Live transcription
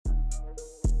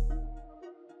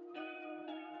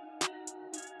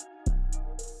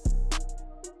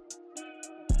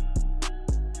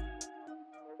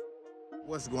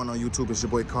What's going on YouTube? It's your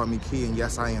boy Call Me Key, and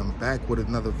yes, I am back with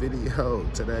another video.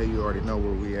 Today, you already know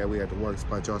where we at. We at the work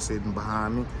spot. Y'all sitting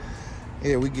behind me.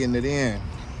 Yeah, we getting it in.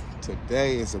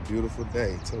 Today is a beautiful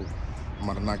day too. I'm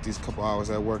about to knock these couple hours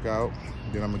at work out.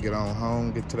 Then I'm gonna get on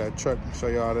home, get to that truck, and show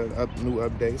y'all the new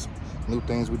updates, new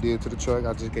things we did to the truck.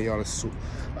 I just gave y'all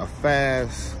a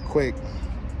fast, quick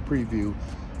preview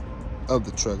of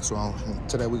the truck. So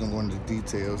today we're gonna go into the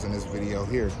details in this video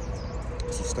here.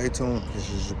 So stay tuned. This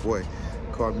is your boy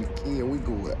Call Me Key, and we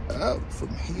going up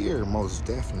from here, most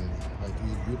definitely. Like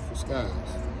these beautiful skies,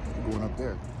 we're going up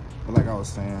there. But like I was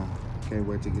saying, can't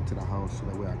wait to get to the house so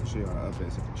that way I can show y'all the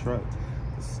updates of the truck.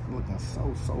 It's looking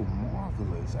so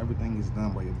marvelous. Everything is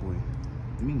done by your boy,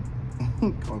 me.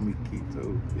 Call Me Key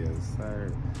too. Yes,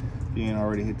 sir. If you ain't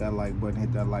already hit that like button,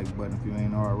 hit that like button. If you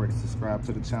ain't already subscribed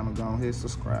to the channel, go ahead,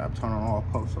 subscribe, turn on all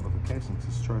post notifications.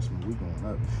 Just trust me, we going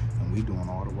up and we doing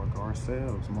all the work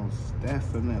ourselves, most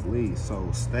definitely. So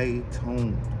stay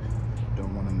tuned.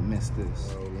 Don't want to miss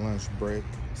this. Lunch break,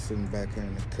 sitting back here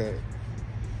in the cut,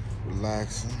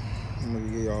 relaxing. I'm gonna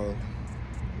give y'all a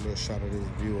little shot of this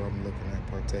view I'm looking at,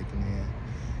 partaking in.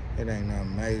 It ain't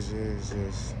nothing major, it's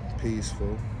just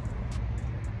peaceful.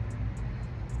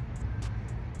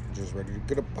 Just ready to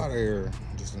get up out of here.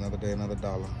 Just another day, another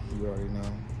dollar. You already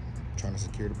know. Trying to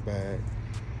secure the bag.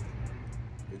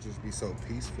 It just be so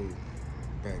peaceful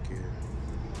back here.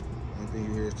 Only thing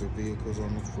you hear is the vehicles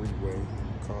on the freeway,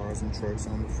 cars and trucks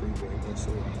on the freeway. That's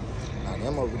it. Now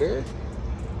them over there,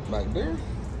 back there,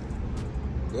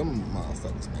 them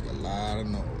motherfuckers make a lot of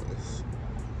noise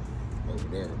over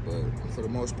there. But for the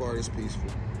most part, it's peaceful.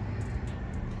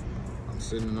 I'm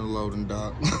sitting in the loading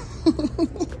dock.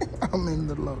 I'm in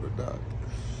the loading dock.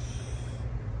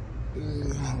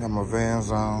 I got my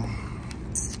Vans on.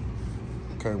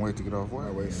 Can't wait to get off.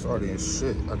 Wait, sorry and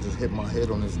shit. I just hit my head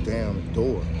on this damn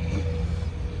door.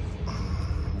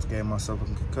 Just gave myself a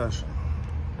concussion.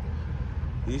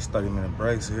 These 30-minute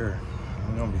breaks here,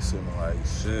 I'm gonna be sitting like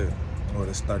shit. Or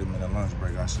this 30-minute lunch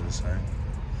break, I should say.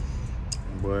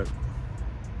 But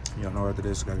y'all know after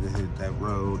this, I gotta hit that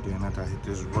road. Then after I hit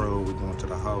this road, we're going to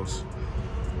the house.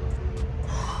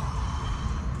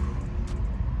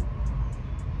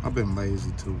 I've been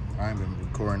lazy too. I ain't been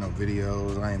recording no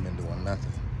videos. I ain't been doing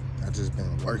nothing. I just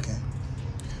been working.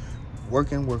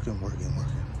 Working.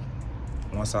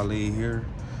 Once I leave here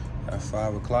at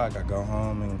 5 o'clock, I go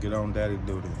home and get on daddy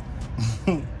duty.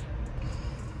 Hey,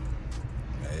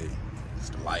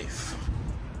 it's life.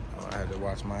 I had to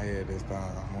watch my head this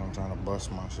time when I'm trying to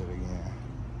bust my shit again.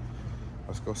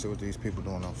 Let's go see what these people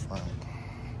doing up front.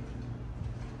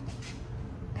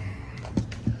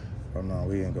 Oh no,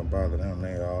 we ain't gonna bother them.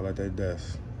 They all at their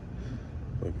desk.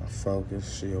 We can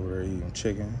focus. She over there eating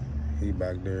chicken. He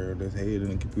back there with his head in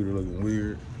the computer looking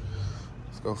weird.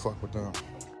 Let's go fuck with them.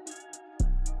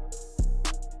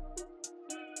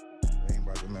 They ain't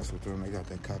about to mess with them. They got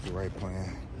that copyright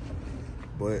plan.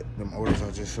 But them orders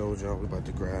I just showed y'all, we about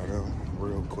to grab them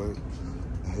real quick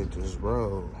and hit this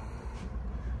road.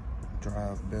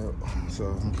 Drive belt. So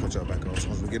I'm gonna cut y'all back on as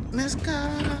soon as we get in this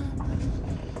car.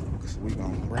 Cause we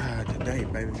gonna ride today,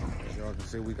 baby. As y'all can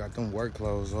see, we got them work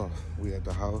clothes off. We at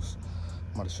the house.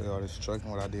 I'm about to show y'all this truck and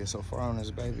what I did so far on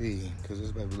this baby. Cause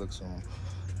this baby looks on.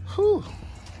 Whew.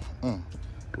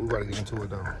 We gotta get into it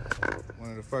though.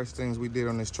 One of the first things we did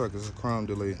on this truck is a chrome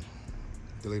delete.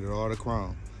 Deleted all the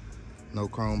chrome. No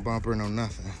chrome bumper, no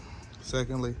nothing.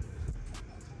 Secondly,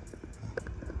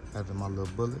 having my little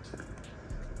bullet.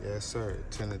 Yes, sir.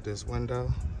 Tinted this window.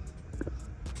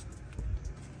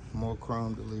 More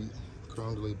chrome delete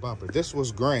bumper. This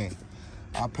was green.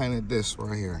 I painted this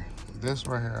right here. This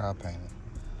right here I painted.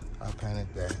 I painted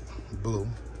that blue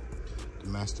to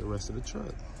match the rest of the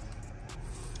truck.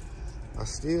 I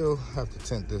still have to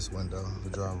tint this window, the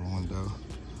driver window.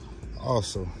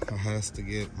 Also, I has to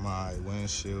get my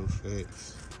windshield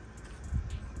fixed.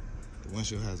 The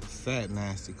windshield has a fat,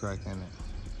 nasty crack in it.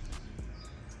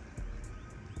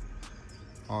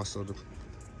 Also, the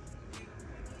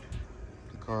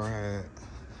car had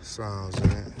sounds in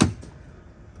it,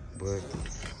 but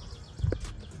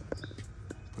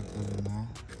put that in there,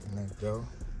 and let go.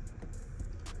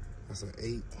 That's an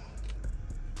 8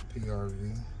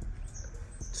 PRV.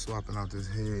 Swapping out this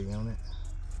head unit.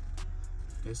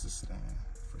 This is staying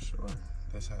for sure.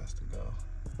 This has to go.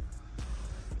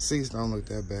 Seats don't look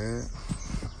that bad.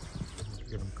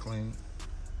 Get them clean.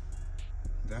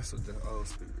 That's what the old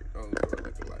door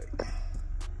looking like.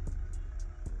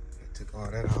 They took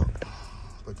all that out.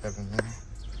 Put that in there.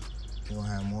 You're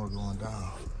gonna have more going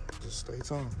down. Just stay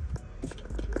tuned.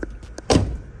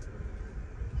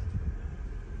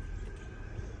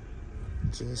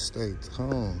 Just stay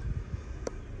tuned.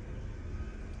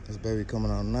 This baby coming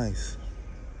out nice.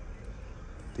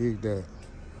 Dig that.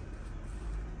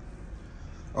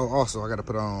 Oh, also, I gotta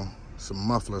put on some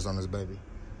mufflers on this baby.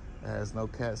 It has no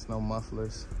cats, no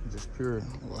mufflers, just pure.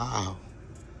 Wow.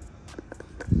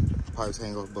 Pipes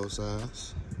hang off both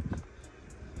sides.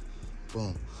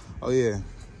 Boom. Oh yeah,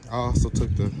 I also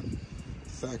took the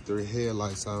factory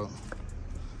headlights out.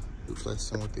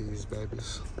 Reflexing with these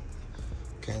babies.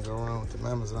 Can't go wrong with the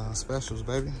Amazon specials,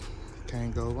 baby.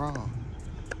 Can't go wrong.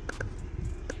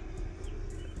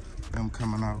 Them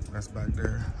coming out, that's back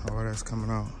there. Oh, that's coming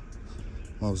out.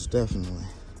 Most definitely.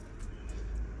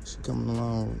 She coming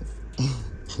along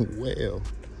well.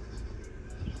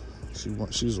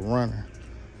 She's a runner.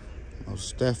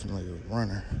 Most definitely a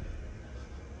runner.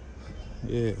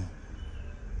 Yeah.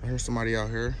 I heard somebody out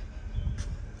here.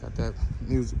 Got that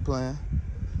music playing.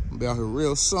 I'll be out here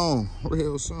real soon.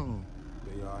 Real soon.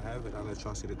 There y'all have it. I'll let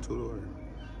y'all see the two-door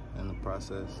and the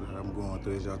process that I'm going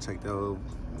through. As y'all check the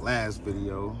last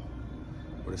video,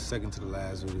 or the second to the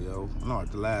last video. No,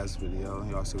 the last video.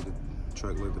 Y'all see what the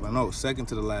truck looked like. No, second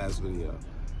to the last video.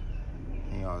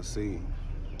 And y'all see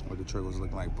what the truck was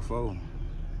looking like before.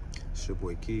 It's your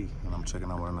boy Key, and I'm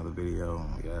checking out another video.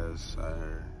 Yes,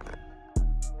 sir.